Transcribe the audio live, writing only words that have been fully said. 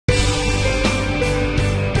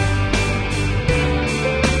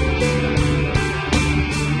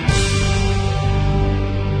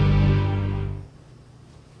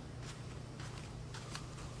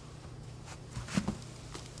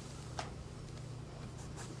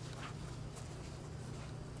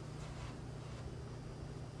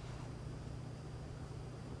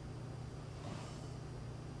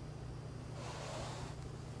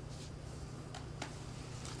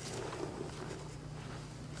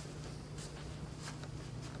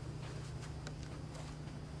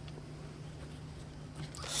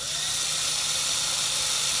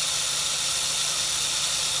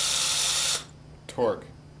torque.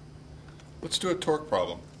 Let's do a torque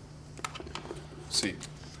problem. Let's see.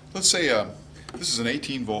 Let's say this is an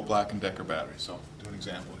 18-volt Black & Decker battery. So do an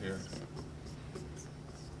example here.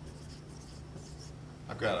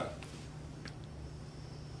 I've got a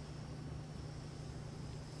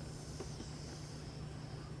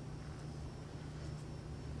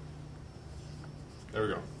there we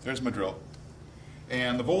go. There's my drill.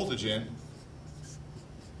 And the voltage in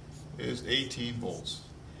is 18 volts.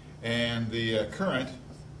 And the current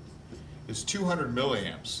is 200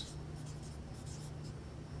 milliamps,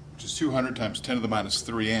 which is 200 times 10 to the minus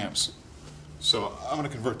 3 amps. So I'm going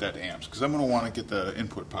to convert that to amps because I'm going to want to get the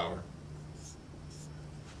input power.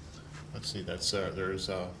 Let's see, that's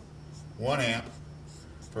there's 1 amp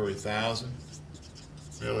for every 1,000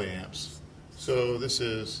 milliamps. So this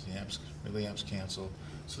is, the amps, milliamps cancel.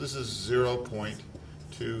 So this is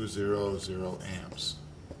 0.200 amps.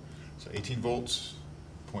 So 18 volts,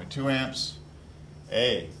 0.2 amps.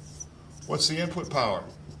 A. What's the input power?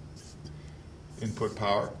 Input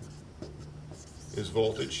power is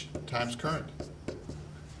voltage times current,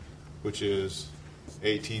 which is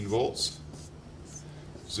 18 volts,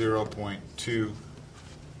 0.2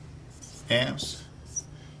 amps,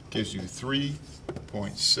 gives you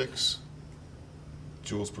 3.6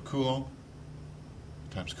 joules per coulomb,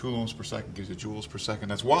 times coulombs per second gives you joules per second.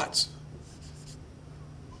 That's watts.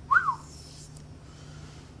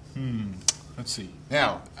 Let's see.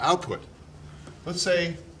 Now, output. Let's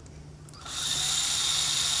say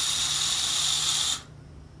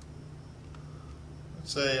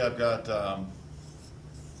I've got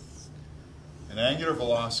an angular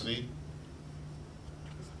velocity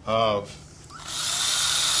of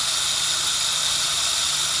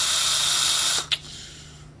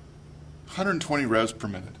 120 revs per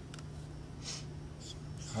minute.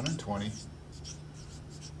 120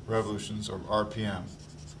 revolutions or RPM.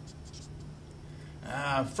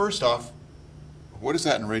 First off, what is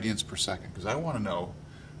that in radians per second? Because I want to know,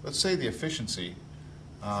 let's say the efficiency,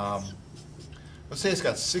 let's say it's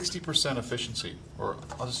got 60% efficiency, or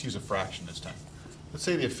I'll just use a fraction this time. Let's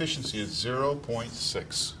say the efficiency is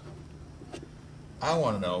 0.6. I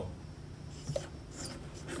want to know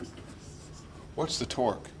what's the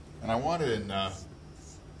torque, and I want it in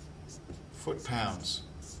foot-pounds.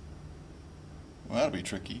 Well, that'll be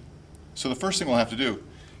tricky. So the first thing we'll have to do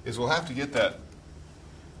is we'll have to get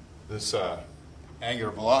this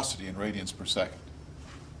angular velocity in radians per second.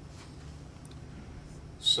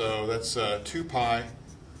 So that's 2 pi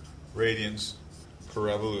radians per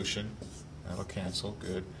revolution. That'll cancel,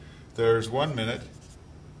 good. There's 1 minute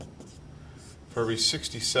for every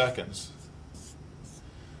 60 seconds.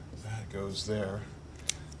 That goes there.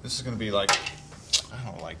 This is going to be like, I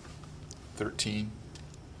don't know, like 13.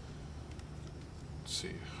 Let's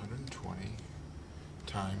see, 120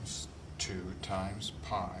 times 2 times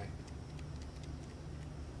pi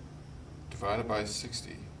divided by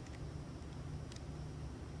 60.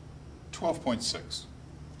 12.6.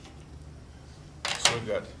 So we've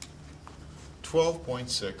got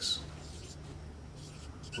 12.6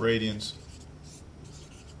 radians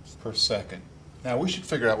per second. Now we should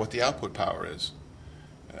figure out what the output power is.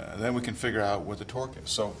 Then we can figure out what the torque is.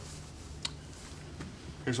 So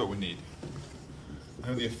here's what we need.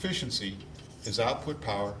 Now the efficiency is output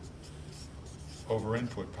power over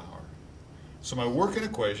input power. So my working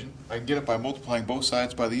equation, I can get it by multiplying both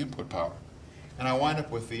sides by the input power. And I wind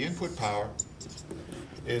up with the input power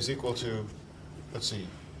is equal to, let's see,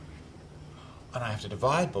 and I have to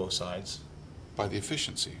divide both sides by the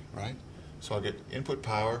efficiency, right? So I'll get input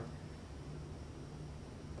power,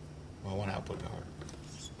 well, one output power.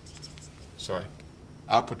 Sorry,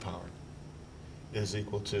 output power is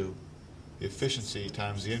equal to the efficiency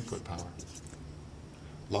times the input power.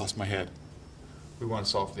 Lost my head. We want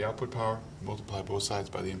to solve for the output power, multiply both sides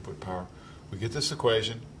by the input power. We get this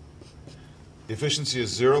equation. The efficiency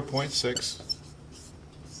is 0.6.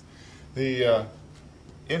 The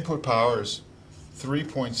input power is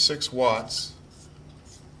 3.6 watts.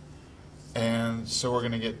 And so we're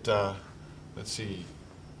going to get, let's see,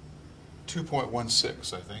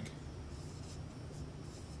 2.16, I think.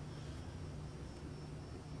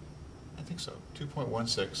 I think so,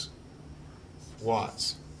 2.16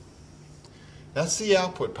 watts. That's the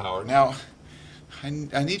output power. Now, I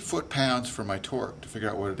need foot-pounds for my torque to figure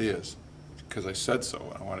out what it is, because I said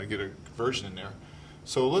so. I want to get a conversion in there.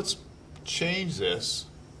 So let's change this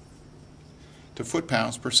to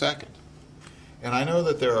foot-pounds per second. And I know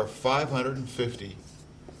that there are 550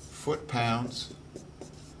 foot-pounds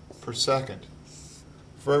per second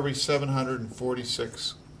for every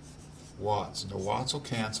 746 watts. And the watts will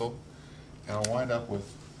cancel, and I'll wind up with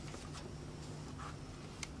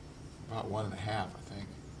about 1.5, I think.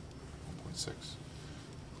 1.6. 1.6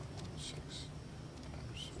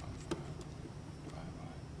 times 5 divided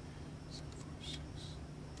by 746.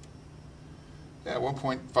 Yeah,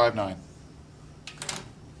 1.59.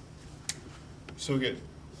 So we get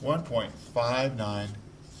 1.59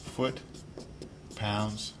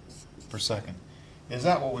 foot-pounds per second. Is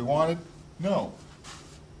that what we wanted? No.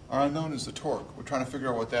 Our unknown is the torque. We're trying to figure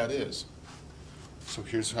out what that is. So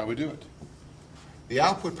here's how we do it. The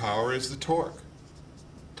output power is the torque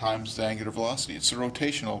times the angular velocity. It's the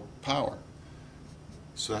rotational power.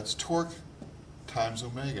 So that's torque times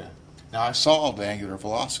omega. Now I solved the angular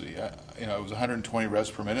velocity. It was 120 revs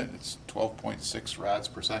per minute. It's 12.6 rads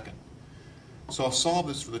per second. So I'll solve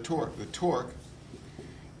this for the torque. The torque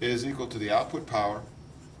is equal to the output power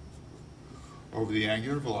over the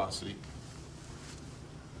angular velocity,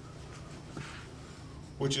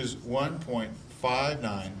 which is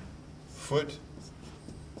 1.59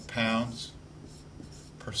 foot-pounds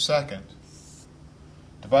per second,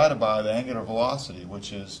 divided by the angular velocity,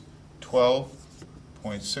 which is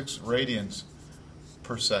 12.6 radians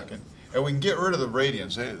per second. And we can get rid of the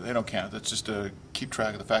radians. They don't count. That's just to keep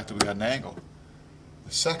track of the fact that we got an angle.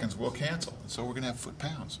 The seconds will cancel, and so we're going to have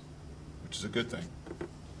foot-pounds, which is a good thing.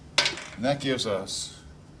 And that gives us,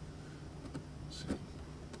 let's see,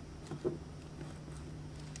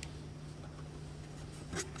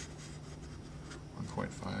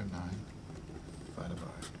 1.59 divided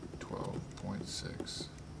by 12.6.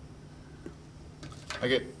 I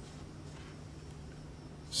get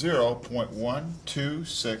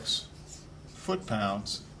 0.126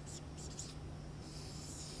 foot-pounds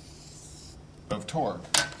of torque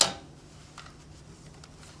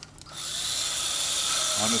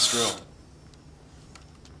on this drill.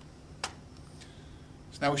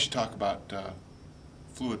 So now we should talk about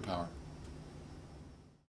fluid power.